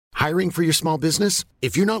Hiring for your small business?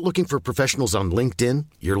 If you're not looking for professionals on LinkedIn,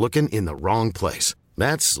 you're looking in the wrong place.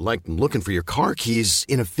 That's like looking for your car keys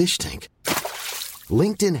in a fish tank.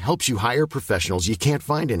 LinkedIn helps you hire professionals you can't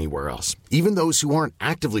find anywhere else, even those who aren't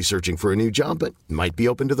actively searching for a new job but might be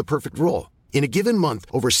open to the perfect role. In a given month,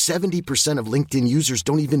 over 70% of LinkedIn users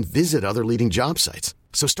don't even visit other leading job sites.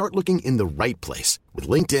 So start looking in the right place. With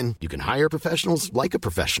LinkedIn, you can hire professionals like a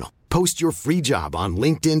professional. Post your free job on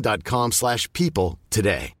linkedin.com/people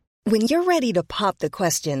today. When you're ready to pop the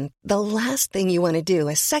question, the last thing you want to do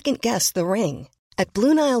is second-guess the ring. At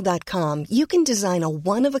BlueNile.com, you can design a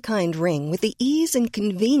one-of-a-kind ring with the ease and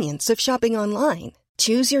convenience of shopping online.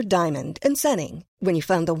 Choose your diamond and setting. When you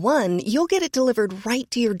find the one, you'll get it delivered right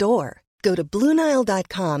to your door. Go to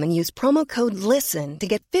BlueNile.com and use promo code LISTEN to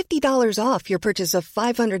get $50 off your purchase of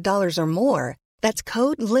 $500 or more. That's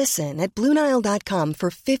code LISTEN at BlueNile.com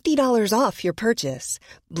for $50 off your purchase.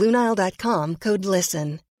 BlueNile.com, code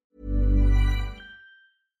LISTEN.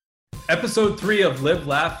 Episode 3 of Live,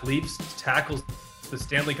 Laugh, Leafs tackles the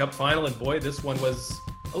Stanley Cup Final, and boy, this one was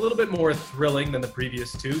a little bit more thrilling than the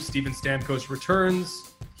previous two. Steven Stamkos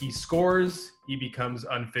returns, he scores, he becomes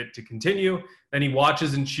unfit to continue, then he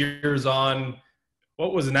watches and cheers on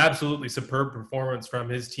what was an absolutely superb performance from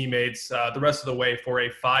his teammates the rest of the way for a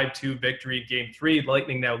 5-2 victory in Game 3. The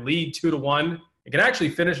Lightning now lead 2-1. It can actually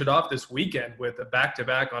finish it off this weekend with a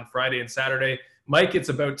back-to-back on Friday and Saturday. Mike, it's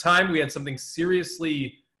about time we had something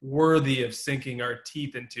seriously worthy of sinking our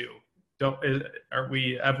teeth into. Have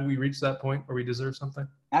we reached that point where we deserve something?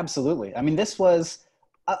 Absolutely. I mean, this was,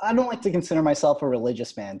 I don't like to consider myself a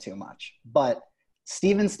religious man too much, but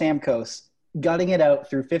Steven Stamkos gutting it out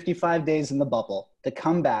through 55 days in the bubble to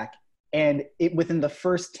come back, and within the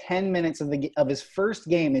first 10 minutes of his first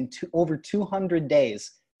game in over 200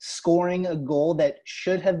 days, scoring a goal that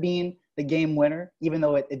should have been the game winner, even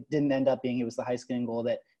though it didn't end up being. It was the Heiskanen goal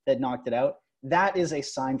that knocked it out. That is a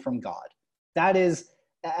sign from God. That is,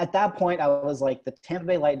 at that point, I was like, the Tampa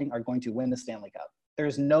Bay Lightning are going to win the Stanley Cup.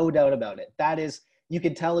 There's no doubt about it. That is, you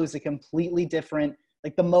could tell it was a completely different,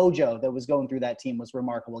 like the mojo that was going through that team was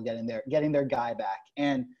remarkable, getting their guy back.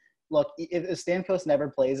 And look, if Stamkos never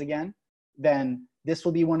plays again, then this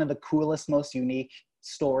will be one of the coolest, most unique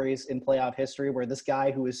stories in playoff history, where this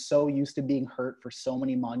guy who is so used to being hurt for so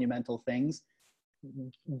many monumental things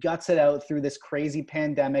guts it out through this crazy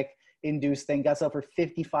pandemic-induced thing, guts out for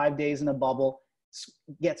 55 days in a bubble,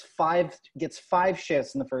 gets five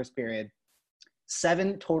shifts in the first period,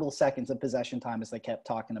 7 total seconds of possession time as they kept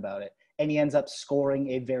talking about it, and he ends up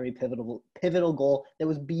scoring a very pivotal goal that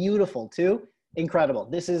was beautiful too. Incredible.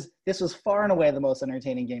 This was far and away the most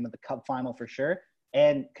entertaining game of the Cup final for sure,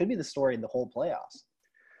 and could be the story of the whole playoffs.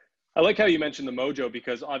 I like how you mentioned the mojo,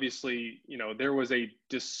 because obviously, there was a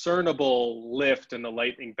discernible lift in the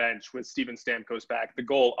Lightning bench with Steven Stamkos back. The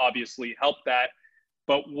goal obviously helped that.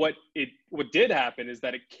 But what did happen is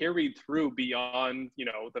that it carried through beyond,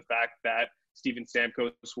 the fact that Steven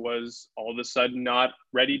Stamkos was all of a sudden not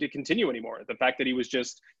ready to continue anymore. The fact that he went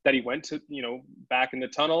to, back in the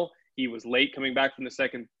tunnel. He was late coming back from the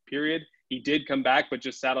second period. He did come back, but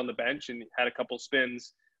just sat on the bench and had a couple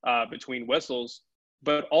spins between whistles.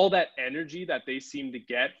 But all that energy that they seemed to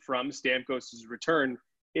get from Stamkos' return,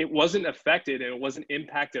 it wasn't affected and it wasn't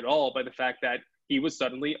impacted at all by the fact that he was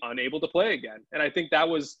suddenly unable to play again. And I think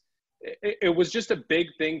it was just a big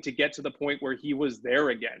thing to get to the point where he was there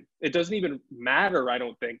again. It doesn't even matter, I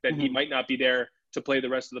don't think, that he might not be there to play the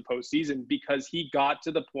rest of the postseason, because he got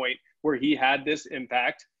to the point where he had this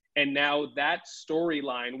impact. And now that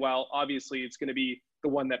storyline, while obviously it's going to be the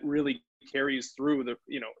one that really carries through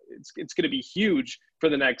it's going to be huge for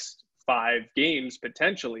the next 5 games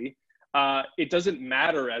potentially, it doesn't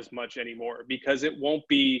matter as much anymore, because it won't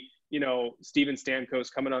be, Steven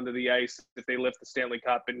Stamkos coming onto the ice if they lift the Stanley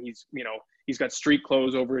Cup and he's got street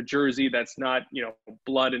clothes over a jersey that's not,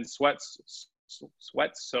 blood and sweat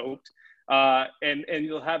soaked. And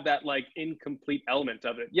you'll have that like incomplete element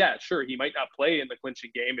of it. Yeah, sure, he might not play in the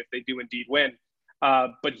clinching game if they do indeed win.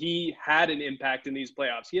 But he had an impact in these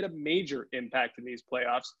playoffs. He had a major impact in these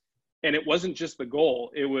playoffs. And it wasn't just the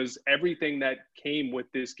goal. It was everything that came with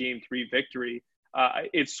this Game 3 victory.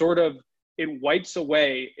 It wipes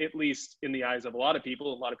away, at least in the eyes of a lot of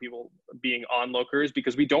people being onlookers,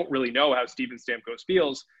 because we don't really know how Steven Stamkos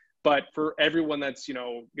feels. But for everyone that's,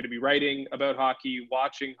 going to be writing about hockey,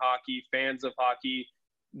 watching hockey, fans of hockey,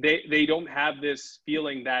 they don't have this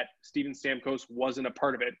feeling that Steven Stamkos wasn't a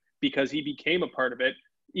part of it, because he became a part of it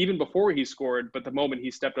even before he scored, but the moment he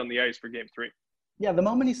stepped on the ice for Game 3. Yeah, the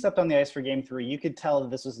moment he stepped on the ice for Game 3, you could tell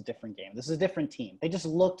that this was a different game. This is a different team.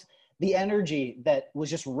 the energy that was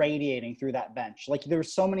just radiating through that bench. Like there were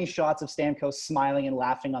so many shots of Stamkos smiling and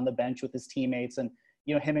laughing on the bench with his teammates, and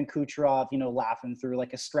him and Kucherov, laughing through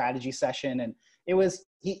like a strategy session. And it was,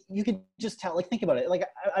 you could just tell, like, think about it. Like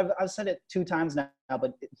I've said it 2 times now,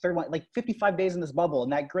 but third one, like 55 days in this bubble,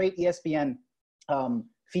 and that great ESPN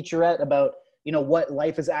featurette about, what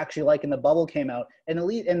life is actually like in the bubble came out. And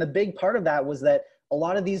the big part of that was that a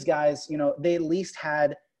lot of these guys, they at least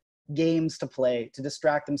had games to play to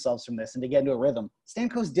distract themselves from this and to get into a rhythm.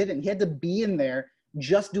 Stamkos didn't. He had to be in there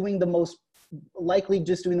just doing the most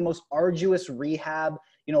arduous rehab,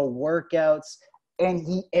 workouts.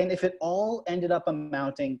 And if it all ended up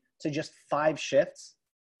amounting to just 5 shifts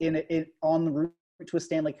on the route to a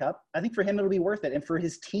Stanley Cup, I think for him it'll be worth it. And for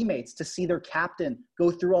his teammates to see their captain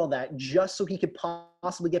go through all that just so he could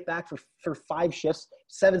possibly get back for 5 shifts,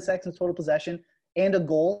 7 seconds total possession, and a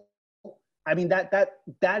goal. I mean,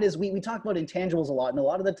 that is, we talk about intangibles a lot, and a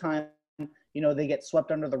lot of the time, they get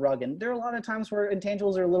swept under the rug, and there are a lot of times where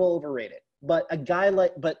intangibles are a little overrated. But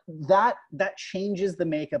that changes the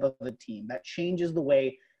makeup of the team. That changes the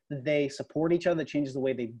way they support each other. That changes the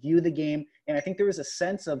way they view the game. And I think there was a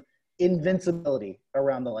sense of invincibility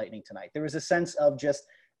around the Lightning tonight. There was a sense of just,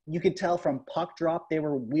 you could tell from puck drop,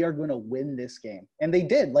 we are going to win this game. And they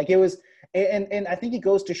did. Like it was, and I think it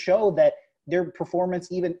goes to show that their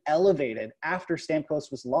performance even elevated after Stamkos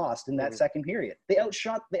was lost in that second period. They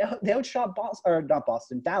outshot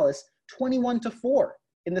Dallas 21-4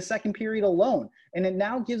 in the second period alone. And it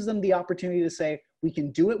now gives them the opportunity to say, we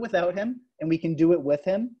can do it without him and we can do it with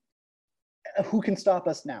him. Who can stop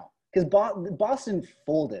us now? Because Boston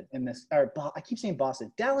folded in this, I keep saying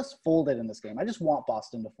Boston. Dallas folded in this game. I just want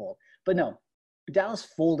Boston to fold. But no, Dallas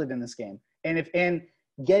folded in this game. And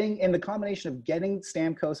the combination of getting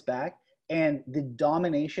Stamkos back and the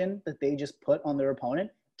domination that they just put on their opponent,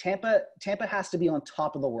 Tampa has to be on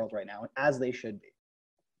top of the world right now, as they should be.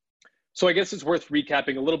 So I guess it's worth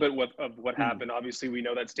recapping a little bit of what happened. Obviously, we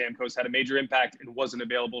know that Stamkos had a major impact and wasn't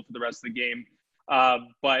available for the rest of the game.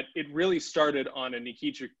 But it really started on a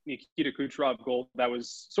Nikita Kucherov goal that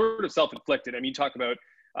was sort of self-inflicted. I mean, you talk about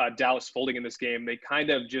Dallas folding in this game. They kind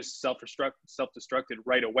of just self-destructed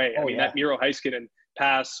right away. That Miro Heiskanen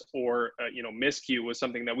pass or miscue was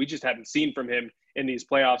something that we just hadn't seen from him in these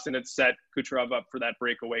playoffs, and it set Kucherov up for that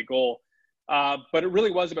breakaway goal. But it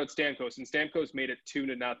really was about Stamkos, and Stamkos made it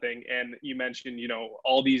 2-0. And you mentioned,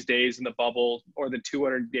 all these days in the bubble or the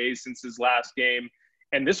 200 days since his last game.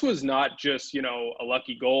 And this was not just, a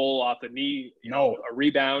lucky goal off the knee, a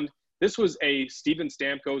rebound. This was a Steven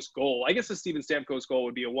Stamkos goal. I guess a Steven Stamkos goal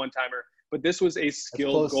would be a one-timer, but this was a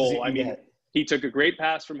skilled goal. I mean, he took a great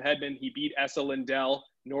pass from Hedman. He beat Esa Lindell,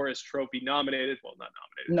 Norris Trophy nominated. Well, not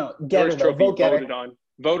nominated. No, getter, Norris Trophy voted on.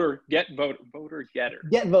 Voter getter.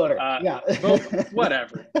 Get voter.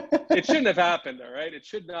 Whatever. It shouldn't have happened, all right? It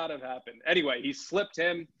should not have happened. Anyway, he slipped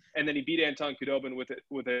him, and then he beat Anton Khudobin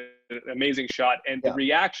with an amazing shot. And the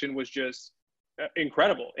reaction was just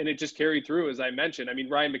incredible. And it just carried through, as I mentioned. I mean,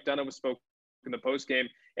 Ryan McDonough was spoken in the postgame,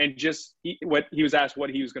 and he was asked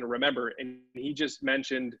what he was going to remember. And he just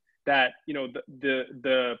mentioned that,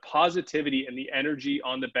 the positivity and the energy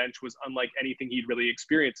on the bench was unlike anything he'd really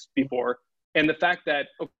experienced before. And the fact that,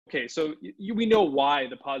 so we know why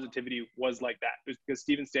the positivity was like that. It was because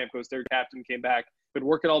Steven Stamkos, their captain, came back, been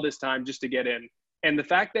working all this time just to get in. And the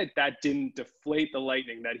fact that didn't deflate the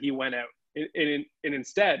Lightning, that he went out, and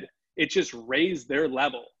instead it just raised their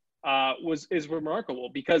level, is remarkable,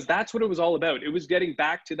 because that's what it was all about. It was getting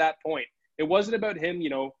back to that point. It wasn't about him,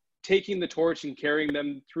 taking the torch and carrying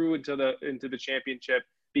them through into the championship,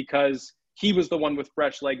 because he was the one with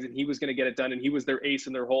fresh legs and he was going to get it done, and he was their ace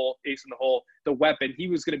in the hole, the weapon. He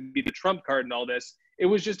was going to be the trump card in all this. It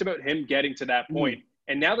was just about him getting to that point.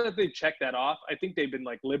 And now that they've checked that off, I think they've been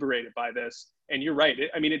liberated by this. And you're right.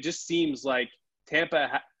 It just seems like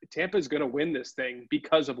Tampa is going to win this thing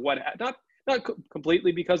because of what not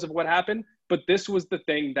completely because of what happened, but this was the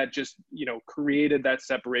thing that just created that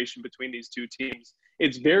separation between these two teams.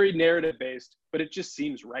 It's very narrative based, but it just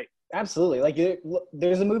seems right. Absolutely.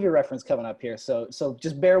 There's a movie reference coming up here, so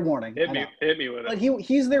just bear warning. Hit me with it. But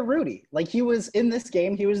he's their Rudy. He was in this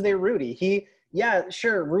game. He was their Rudy.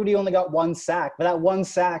 Sure, Rudy only got 1 sack, but that 1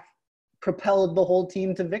 sack propelled the whole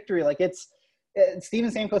team to victory. Steven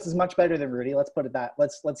Stamkos is much better than Rudy. Let's put it that.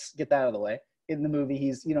 Let's get that out of the way. In the movie,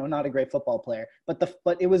 he's not a great football player, but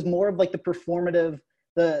it was more of the performative,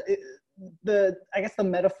 I guess the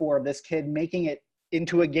metaphor of this kid making it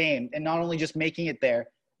into a game, and not only just making it there,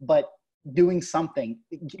 but doing something,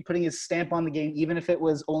 putting his stamp on the game, even if it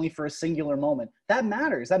was only for a singular moment. That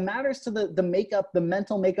matters. That matters to the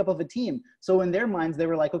mental makeup of a team. So in their minds, they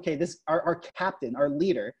were like, okay, this our captain, our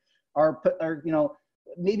leader, our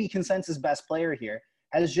maybe consensus best player here,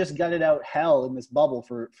 has just gutted out hell in this bubble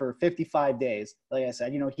for 55 days. Like I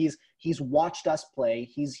said, he's watched us play.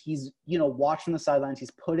 He's watched from the sidelines.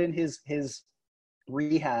 He's put in his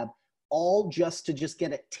rehab, all just to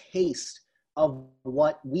get a taste of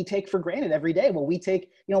what we take for granted every day. Well, we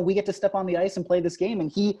get to step on the ice and play this game,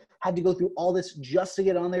 and he had to go through all this just to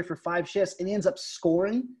get on there for 5 shifts, and he ends up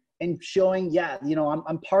scoring and showing,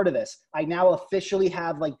 I'm part of this. I now officially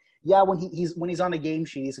have when he's on a game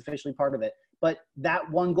sheet, he's officially part of it. But that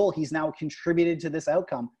one goal, he's now contributed to this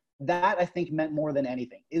outcome. That, I think, meant more than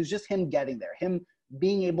anything. It was just him getting there, him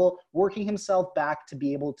working himself back to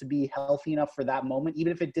be able to be healthy enough for that moment,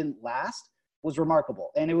 even if it didn't last, was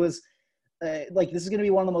remarkable. And it was this is going to be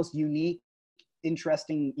one of the most unique,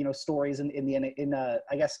 interesting, stories in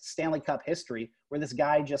I guess Stanley Cup history, where this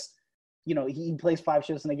guy just, he plays 5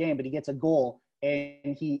 shifts in a game, but he gets a goal,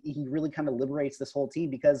 and he really kind of liberates this whole team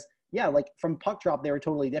because, from puck drop, they were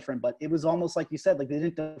totally different, but it was almost like you said, they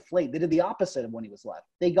didn't deflate. They did the opposite of when he was left.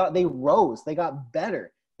 They rose, they got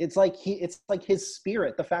better. It's like his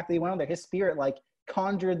spirit, the fact that he went on there, his spirit,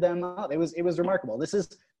 conjured them up. It was remarkable. This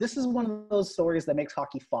is one of those stories that makes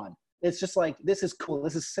hockey fun. It's just this is cool.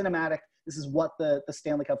 This is cinematic. This is what the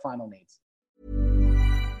Stanley Cup final needs.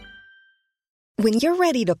 When you're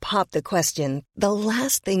ready to pop the question, the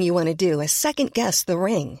last thing you want to do is second-guess the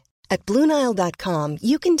ring. At BlueNile.com,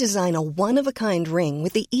 you can design a one-of-a-kind ring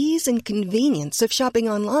with the ease and convenience of shopping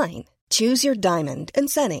online. Choose your diamond and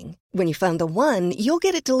setting. When you find the one, you'll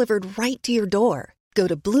get it delivered right to your door. Go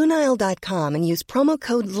to BlueNile.com and use promo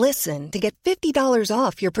code LISTEN to get $50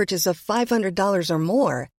 off your purchase of $500 or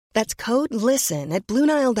more. That's code LISTEN at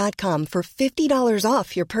BlueNile.com for $50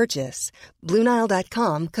 off your purchase.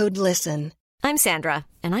 BlueNile.com, code LISTEN. I'm Sandra,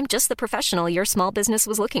 and I'm just the professional your small business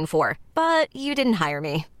was looking for. But you didn't hire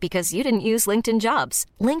me because you didn't use LinkedIn Jobs.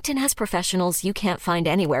 LinkedIn has professionals you can't find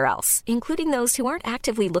anywhere else, including those who aren't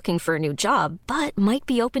actively looking for a new job, but might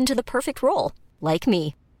be open to the perfect role, like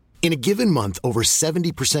me. In a given month, over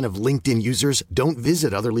 70% of LinkedIn users don't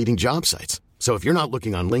visit other leading job sites. So if you're not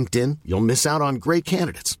looking on LinkedIn, you'll miss out on great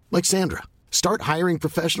candidates like Sandra. Start hiring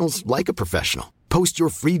professionals like a professional. Post your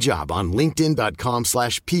free job on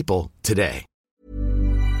linkedin.com/people today.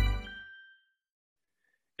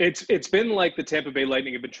 It's been like the Tampa Bay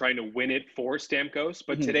Lightning have been trying to win it for Stamkos,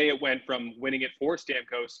 but today it went from winning it for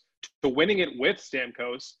Stamkos to winning it with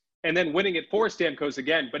Stamkos and then winning it for Stamkos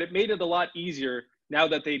again. But it made it a lot easier now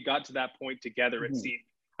that they got to that point together, it seemed.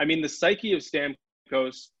 I mean, the psyche of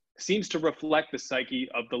Stamkos seems to reflect the psyche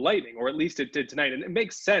of the Lightning, or at least it did tonight. And it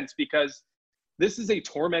makes sense because this is a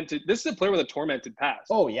player with a tormented past.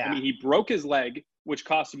 Oh, yeah. I mean, he broke his leg, which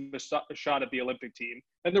cost him a shot at the Olympic team.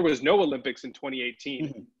 And there was no Olympics in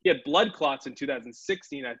 2018. He had blood clots in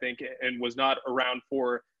 2016, I think, and was not around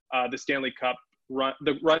for the Stanley Cup run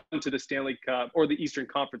to the Stanley Cup or the Eastern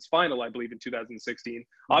Conference Final, I believe, in 2016.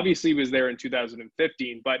 Obviously, he was there in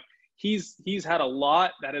 2015, but he's had a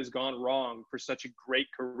lot that has gone wrong for such a great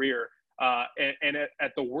career. And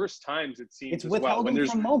at the worst times, it seems it's withheld him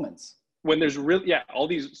from moments. When there's really, all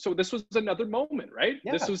these. So this was another moment, right?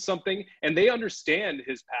 Yeah. This was something, and they understand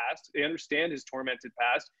his past. They understand his tormented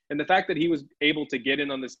past. And the fact that he was able to get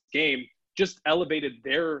in on this game just elevated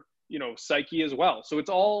their, psyche as well. So it's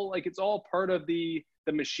all part of the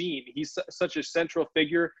machine. He's such a central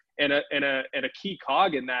figure and a key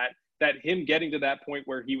cog in that him getting to that point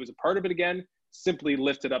where he was a part of it again simply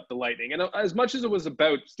lifted up the Lightning. And as much as it was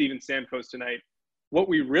about Steven Stamkos tonight, what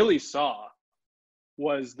we really saw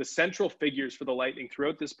was the central figures for the Lightning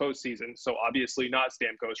throughout this postseason. So obviously not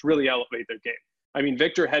Stamkos, really elevate their game. I mean,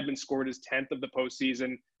 Victor Hedman scored his 10th of the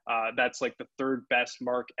postseason. That's like the 3rd best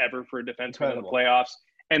mark ever for a defenseman in the playoffs.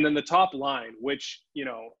 And then the top line, which,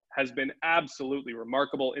 has been absolutely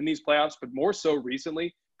remarkable in these playoffs, but more so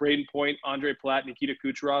recently, Braden Point, Andre Palat, Nikita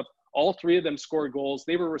Kucherov, all 3 of them scored goals.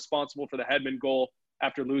 They were responsible for the Hedman goal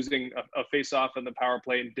after losing a face-off on the power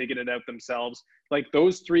play and digging it out themselves. Like,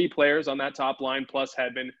 those 3 players on that top line plus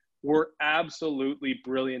Hedman were absolutely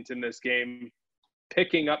brilliant in this game,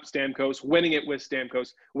 picking up Stamkos, winning it with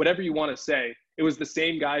Stamkos, whatever you want to say. It was the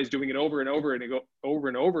same guys doing it over and over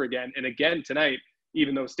again. And again tonight,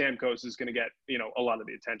 even though Stamkos is going to get, a lot of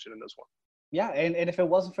the attention in this one. Yeah, and if it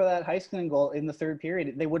wasn't for that Heiskanen goal in the 3rd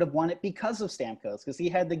period, they would have won it because of Stamkos, because he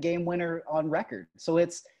had the game winner on record. So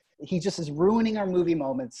he just is ruining our movie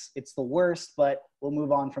moments. It's the worst, but we'll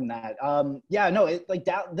move on from that.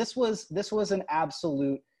 This was an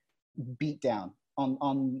absolute beatdown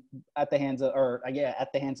at the hands of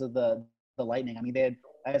the Lightning. I mean,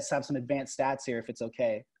 I just have some advanced stats here if it's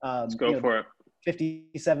okay. Let's go for it.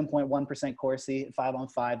 57.1% Corsi,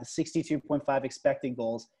 5-on-5, the 62.5 expected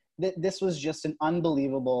goals. this was just an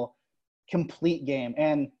unbelievable, complete game.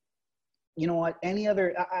 And you know what? Any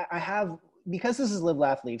other – I have – because this is Live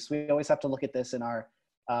Laugh Leafs, we always have to look at this in our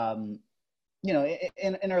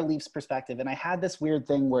in our Leafs perspective. And I had this weird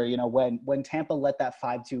thing where, when Tampa let that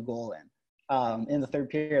 5-2 goal in the third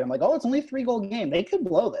period, I'm like, oh, it's only a 3-goal game. They could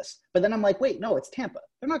blow this. But then I'm like, wait, no, it's Tampa.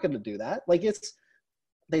 They're not going to do that. Like,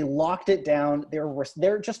 they locked it down.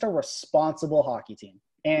 They're just a responsible hockey team.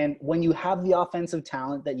 And when you have the offensive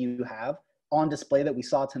talent that you have on display that we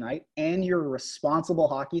saw tonight, and you're a responsible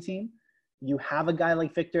hockey team, you have a guy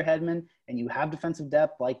like Victor Hedman, and you have defensive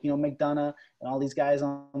depth like, McDonough and all these guys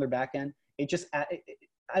on their back end.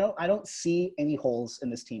 I don't see any holes in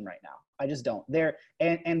this team right now. I just don't.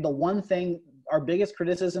 And the one thing, our biggest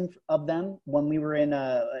criticism of them when we were in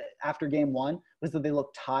after game one was that they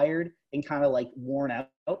looked tired and kind of like worn out.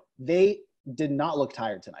 They did not look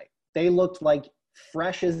tired tonight. They looked like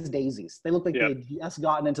fresh as daisies. They looked like they had just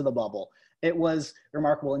gotten into the bubble. It was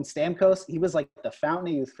remarkable. And Stamkos, he was like the fountain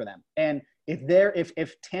of youth for them. And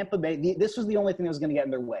if Tampa Bay, this was the only thing that was going to get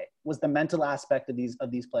in their way, was the mental aspect of these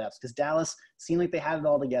playoffs, because Dallas seemed like they had it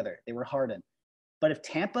all together. They were hardened. But if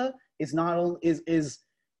Tampa is not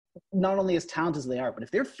only as talented as they are, but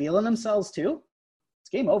if they're feeling themselves too, it's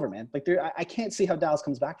game over, man. Like I can't see how Dallas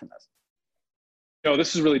comes back from this. No,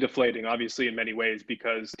 this is really deflating, obviously, in many ways,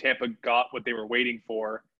 because Tampa got what they were waiting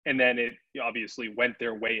for, and then it obviously went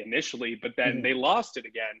their way initially, but then they lost it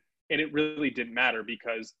again. And it really didn't matter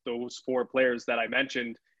because those 4 players that I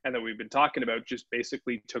mentioned and that we've been talking about just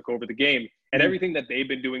basically took over the game. And everything that they've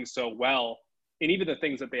been doing so well, and even the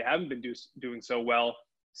things that they haven't been doing so well,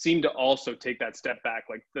 seem to also take that step back.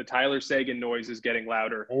 Like the Tyler Seguin noise is getting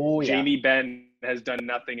louder. Oh, yeah. Jamie Benn has done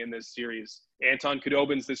nothing in this series. Anton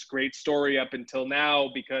Khudobin's this great story up until now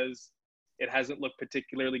because it hasn't looked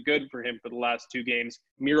particularly good for him for the last 2 games.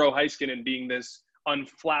 Miro Heiskanen being this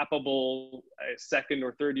unflappable second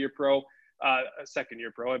or third year pro, second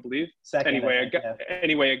year pro, I believe. Anyway,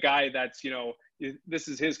 a guy that's, this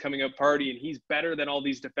is his coming out party, and he's better than all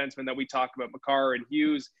these defensemen that we talk about, Makar and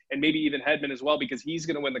Hughes, and maybe even Hedman as well, because he's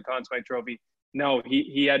going to win the Conn Smythe Trophy. No,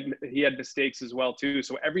 he had mistakes as well too.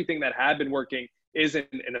 So everything that had been working isn't,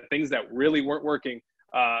 and the things that really weren't working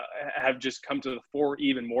have just come to the fore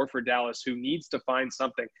even more for Dallas, who needs to find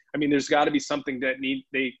something. I mean, there's got to be something that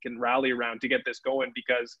they can rally around to get this going,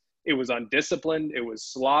 because it was undisciplined, it was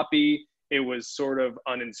sloppy, it was sort of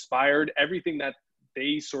uninspired. Everything that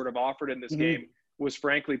they sort of offered in this game was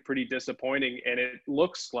frankly pretty disappointing. And it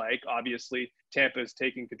looks like, obviously, Tampa is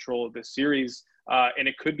taking control of this series, and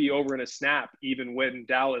it could be over in a snap, even when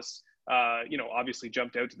Dallas, obviously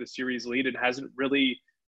jumped out to the series lead and hasn't really –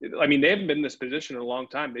 I mean, they haven't been in this position in a long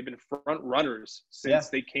time. They've been front runners since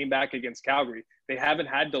they came back against Calgary. They haven't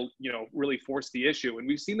had to, really force the issue. And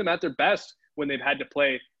we've seen them at their best when they've had to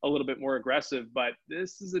play a little bit more aggressive. But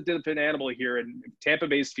this is a different animal here. And if Tampa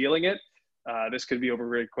Bay's feeling it, this could be over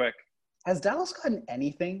very quick. Has Dallas gotten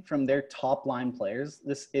anything from their top line players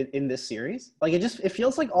in this series? Like, it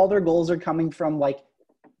feels like all their goals are coming from like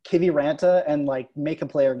Kiviranta and like make a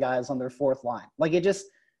player guys on their 4th line. Like it just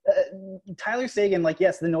 – Tyler Seguin, like,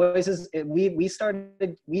 yes, the noises, we've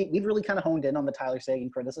really kind of honed in on the Tyler Seguin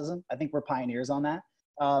criticism. I think we're pioneers on that,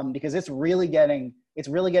 because it's really getting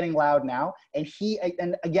loud now. And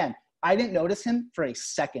again, I didn't notice him for a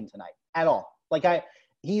second tonight at all. Like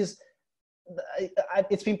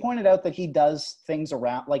it's been pointed out that he does things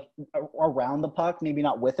around the puck, maybe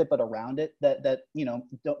not with it, but around it that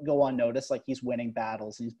don't go unnoticed. Like he's winning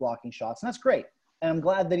battles and he's blocking shots, and that's great. And I'm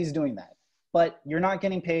glad that he's doing that. But you're not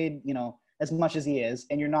getting paid, as much as he is,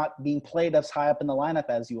 and you're not being played as high up in the lineup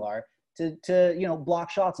as you are to block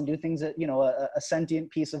shots and do things that, a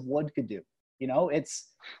sentient piece of wood could do. It's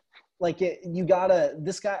like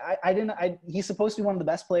this guy, he's supposed to be one of the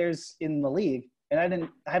best players in the league, and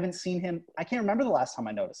I haven't seen him. I can't remember the last time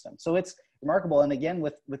I noticed him. So it's remarkable. And again,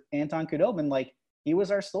 with Anton Khudobin, like he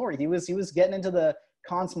was our story. He was getting into the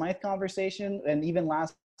Conn Smythe conversation. And even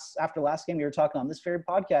after last game, we were talking on this very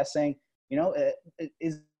podcast saying,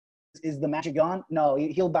 is the magic gone? No,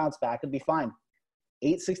 he'll bounce back. It'll be fine.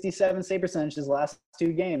 867 save percentage his last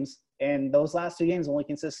 2 games, and those last 2 games only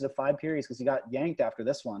consisted of 5 periods because he got yanked after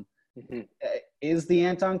this one. Is the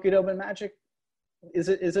Anton Khudobin magic? Is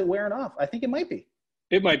it wearing off? I think it might be.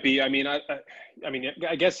 It might be. I mean,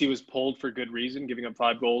 I guess he was pulled for good reason. Giving up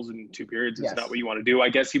 5 goals in 2 periods is not what you want to do. I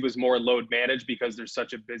guess he was more load managed because there's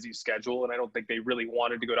such a busy schedule, and I don't think they really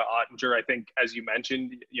wanted to go to Ottinger. I think, as you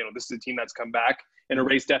mentioned, this is a team that's come back and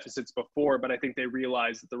erased deficits before, but I think they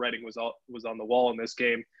realized that the writing was on the wall in this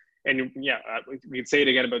game. And we could say it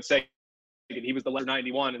again about Seguin. He was the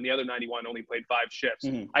 91, and the other 91 only played 5 shifts.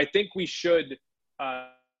 I think we should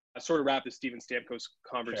sort of wrap the Steven Stamkos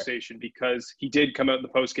conversation, because he did come out in the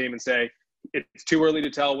postgame and say it's too early to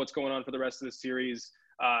tell what's going on for the rest of the series.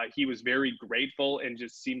 He was very grateful and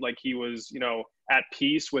just seemed like he was, at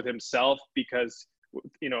peace with himself because,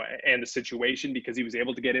 and the situation, because he was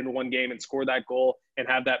able to get into one game and score that goal and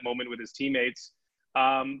have that moment with his teammates.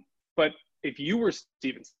 But if you were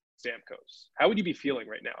Steven Stamkos, how would you be feeling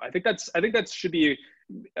right now? I think it's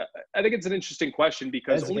an interesting question,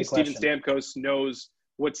 because only Steven Stamkos knows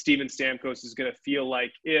what Steven Stamkos is going to feel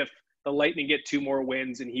like if the Lightning get 2 more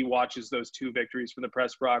wins and he watches those 2 victories from the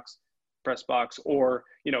press box, or,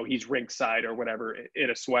 he's rinkside or whatever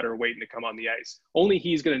in a sweater waiting to come on the ice. Only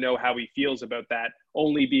he's going to know how he feels about that,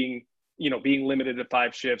 only being limited to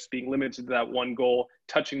 5 shifts, being limited to that 1 goal,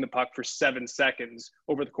 touching the puck for 7 seconds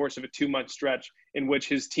over the course of a 2-month stretch in which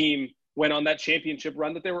his team went on that championship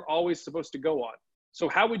run that they were always supposed to go on. So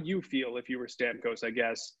how would you feel if you were Stamkos, I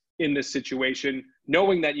guess, in this situation,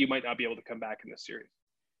 knowing that you might not be able to come back in this series?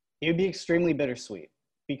 It would be extremely bittersweet,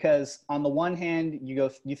 because on the one hand,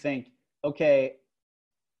 you think, okay,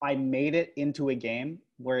 I made it into a game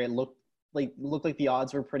where it looked like the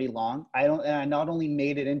odds were pretty long. I not only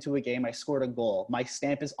made it into a game, I scored a goal. My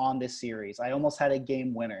stamp is on this series. I almost had a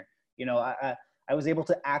game winner. I was able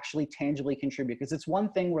to actually tangibly contribute, because it's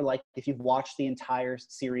one thing where, like, if you've watched the entire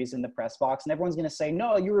series in the press box and everyone's going to say,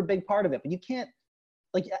 no, you were a big part of it, but you can't,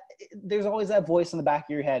 like, there's always that voice in the back of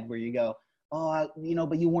your head where you go, oh,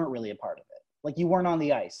 but you weren't really a part of it. Like, you weren't on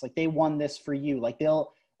the ice. Like, they won this for you. Like,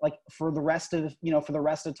 for the rest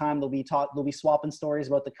of time, they'll be swapping stories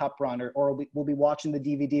about the cup run, or we'll be watching the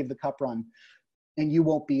DVD of the cup run, and you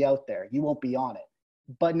won't be out there. You won't be on it.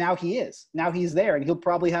 But now he is. Now he's there, and he'll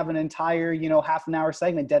probably have an entire, half an hour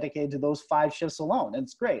segment dedicated to those 5 shifts alone. And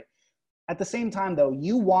it's great. At the same time, though,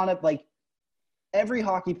 you want it, like, every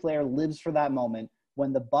hockey player lives for that moment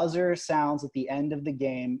when the buzzer sounds at the end of the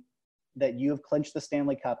game that you have clinched the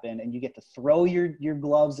Stanley Cup in, and you get to throw your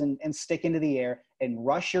gloves and stick into the air and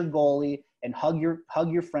rush your goalie and hug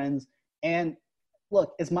your friends. And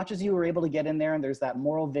look, as much as you were able to get in there and there's that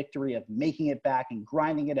moral victory of making it back and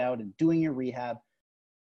grinding it out and doing your rehab,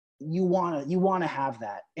 you want to have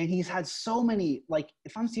that. And he's had so many, like,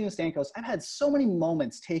 if I'm Steven Stamkos, I've had so many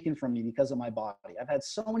moments taken from me because of my body. I've had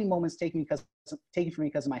so many moments taken from me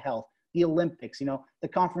because of my health. The Olympics, the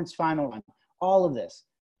conference final run, all of this.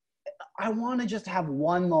 I want to just have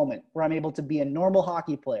one moment where I'm able to be a normal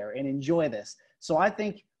hockey player and enjoy this. So I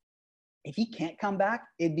think if he can't come back,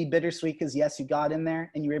 it'd be bittersweet, because yes, you got in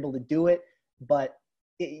there and you were able to do it, but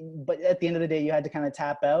at the end of the day, you had to kind of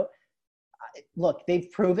tap out. Look,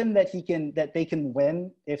 they've proven that they can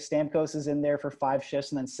win if Stamkos is in there for 5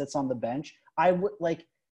 shifts and then sits on the bench. I would, like,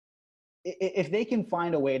 if they can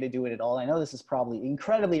find a way to do it at all. I know this is probably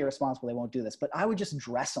incredibly irresponsible. They won't do this, but I would just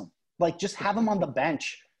dress him, like, just have him on the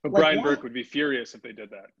bench. But Brian Burke would be furious if they did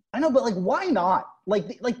that. I know, but, like, why not?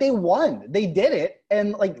 Like they won. They did it.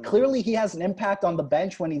 And, like, clearly he has an impact on the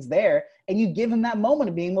bench when he's there. And you give him that moment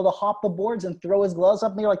of being able to hop the boards and throw his gloves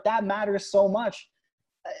up. And you're like, that matters so much.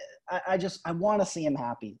 I want to see him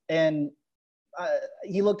happy. And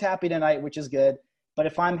he looked happy tonight, which is good. But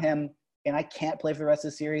if I'm him and I can't play for the rest of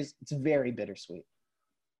the series, it's very bittersweet.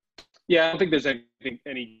 Yeah, I don't think there's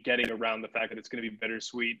any getting around the fact that it's going to be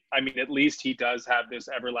bittersweet. I mean, at least he does have this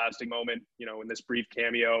everlasting moment, in this brief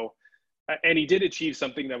cameo. And he did achieve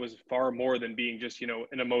something that was far more than being just,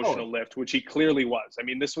 an emotional lift, which he clearly was. I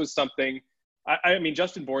mean, this was something – I mean,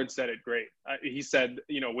 Justin Bourne said it great. He said,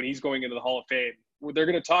 when he's going into the Hall of Fame, they're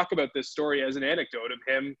going to talk about this story as an anecdote of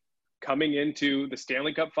him coming into the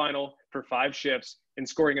Stanley Cup final for 5 shifts and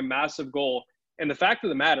scoring a massive goal. And the fact of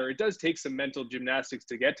the matter, it does take some mental gymnastics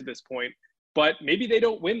to get to this point, but maybe they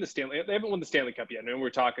don't win the Stanley. They haven't won the Stanley Cup yet. I know we're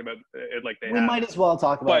talking about it like they have. We might as well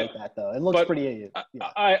talk about it like that, though. It looks pretty. Yeah.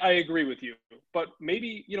 I agree with you, but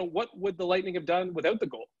maybe, what would the Lightning have done without the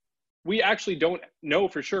goal? We actually don't know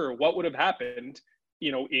for sure what would have happened,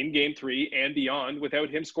 in Game 3 and beyond without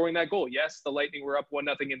him scoring that goal. Yes, the Lightning were up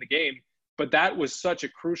 1-0 in the game, but that was such a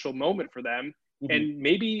crucial moment for them. Mm-hmm. And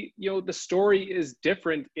maybe, the story is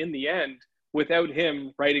different in the end without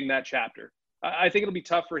him writing that chapter. I think it'll be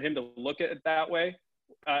tough for him to look at it that way,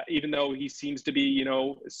 even though he seems to be,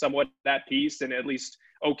 somewhat at peace and at least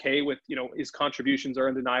okay with, his contributions are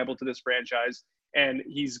undeniable to this franchise. And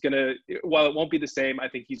he's going to, while it won't be the same, I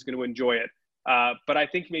think he's going to enjoy it. But I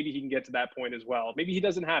think maybe he can get to that point as well. Maybe he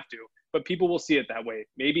doesn't have to, but people will see it that way.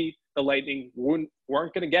 Maybe the Lightning weren't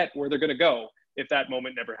going to get where they're going to go if that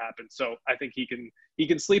moment never happened. So I think he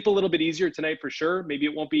can sleep a little bit easier tonight for sure. Maybe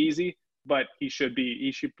it won't be easy, but he should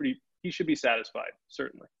be satisfied,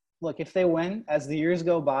 certainly. Look, if they win, as the years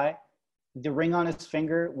go by, the ring on his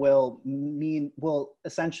finger will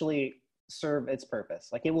essentially serve its purpose.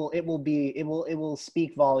 Like it will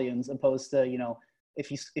speak volumes opposed to, you know, if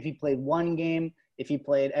he played one game, if he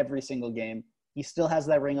played every single game, he still has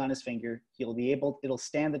that ring on his finger. It'll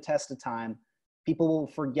stand the test of time. People will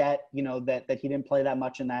forget, you know, that he didn't play that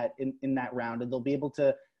much in that round, and they'll be able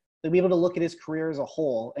to look at his career as a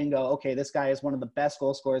whole and go, okay, this guy is one of the best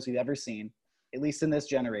goal scorers we've ever seen, at least in this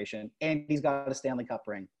generation, and he's got a Stanley Cup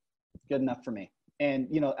ring. Good enough for me. And,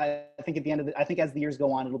 you know, I think at the end of I think as the years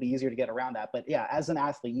go on, it'll be easier to get around that. But yeah, as an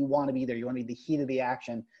athlete, you want to be there. You want to be the heat of the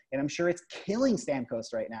action. And I'm sure it's killing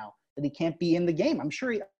Stamkos right now that he can't be in the game. I'm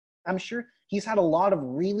sure he's had a lot of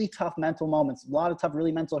really tough mental moments, a lot of tough,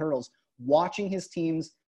 really mental hurdles, watching his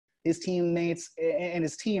teammates and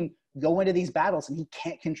his team go into these battles, and he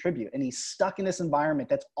can't contribute, and he's stuck in this environment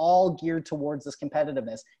that's all geared towards this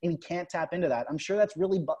competitiveness, and he can't tap into that. I'm sure that's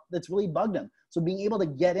really bugged him. So being able to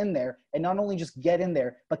get in there, and not only just get in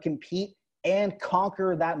there, but compete and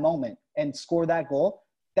conquer that moment and score that goal,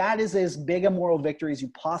 that is as big a moral victory as you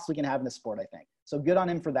possibly can have in the sport, I think. So good on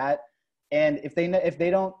him for that. And if they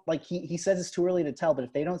don't, like he says it's too early to tell, but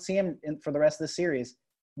if they don't see him for the rest of the series,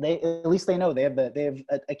 at least they know they have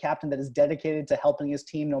a captain that is dedicated to helping his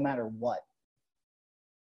team no matter what.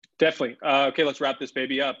 Definitely. Okay, let's wrap this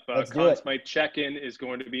baby up. Conn Smythe check-in is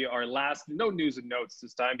going to be our last. No news and notes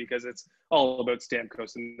this time because it's all about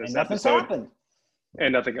Stamkos in this episode. Happened.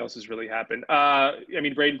 And nothing else has really happened. I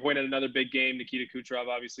mean, Braden Point had another big game. Nikita Kucherov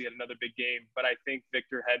obviously had another big game. But I think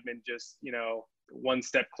Victor Hedman just, you know, one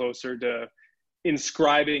step closer to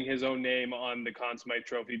inscribing his own name on the Conn Smythe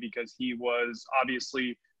Trophy, because he was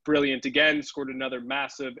obviously brilliant again, scored another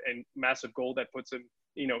massive goal that puts him,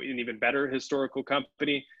 you know, in even better historical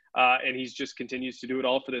company. And he's just continues to do it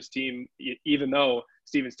all for this team, even though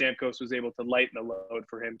Steven Stamkos was able to lighten the load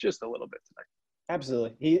for him just a little bit tonight.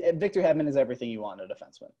 Absolutely. Victor Hedman is everything you want in a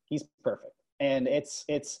defenseman. He's perfect. And it's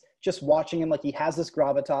just watching him, like he has this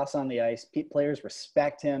gravitas on the ice. Players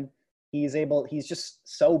respect him. He's just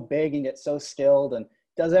so big and yet so skilled and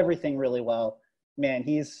does everything really well. Man,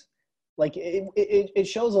 he's like, it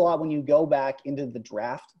shows a lot when you go back into the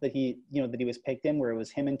draft that he was picked in, where it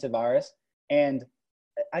was him and Tavares. And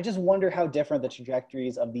I just wonder how different the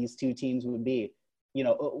trajectories of these two teams would be, you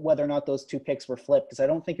know, whether or not those two picks were flipped, because I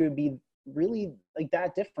don't think it would be really like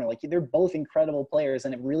that different. Like they're both incredible players,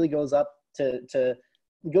 and it really goes to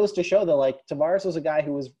show that like Tavares was a guy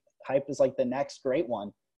who was hyped as like the next great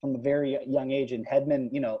one from a very young age, and Hedman,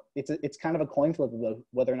 you know, it's kind of a coin flip of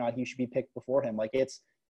whether or not he should be picked before him. Like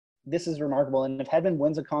this is remarkable. And if Hedman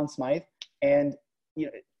wins a Conn Smythe, and you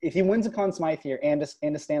know, if he wins a Conn Smythe here and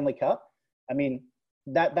a Stanley Cup, I mean,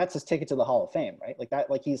 that's his ticket to the Hall of Fame, right? Like that,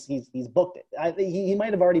 like he's booked it. He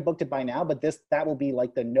might have already booked it by now, but that will be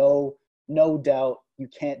like the no doubt, you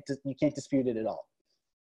can't dispute it at all.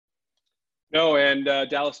 No, and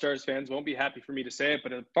Dallas Stars fans won't be happy for me to say it,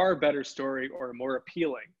 but a far better story or a more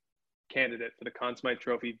appealing candidate for the Conn Smythe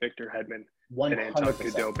Trophy, Victor Hedman, than Anton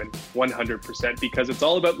Khudobin, 100%, because it's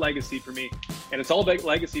all about legacy for me, and it's all about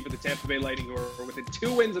legacy for the Tampa Bay Lightning, who are within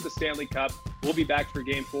 2 wins of the Stanley Cup. We'll be back for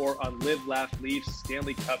Game 4 on Live, Laugh, Leafs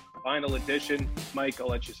Stanley Cup Final Edition. Mike, I'll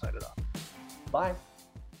let you sign it off. Bye.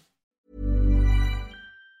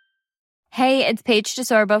 Hey, it's Paige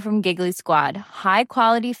DeSorbo from Giggly Squad. High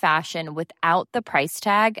quality fashion without the price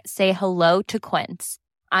tag. Say hello to Quince.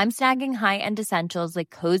 I'm snagging high-end essentials like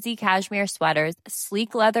cozy cashmere sweaters,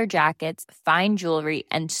 sleek leather jackets, fine jewelry,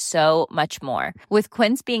 and so much more. With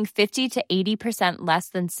Quince being 50 to 80% less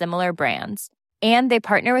than similar brands. And they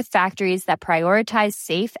partner with factories that prioritize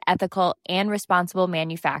safe, ethical, and responsible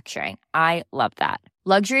manufacturing. I love that.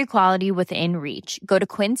 Luxury quality within reach. Go to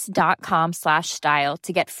quince.com/style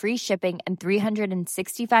to get free shipping and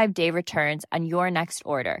 365-day returns on your next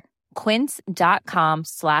order.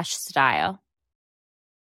 Quince.com/style.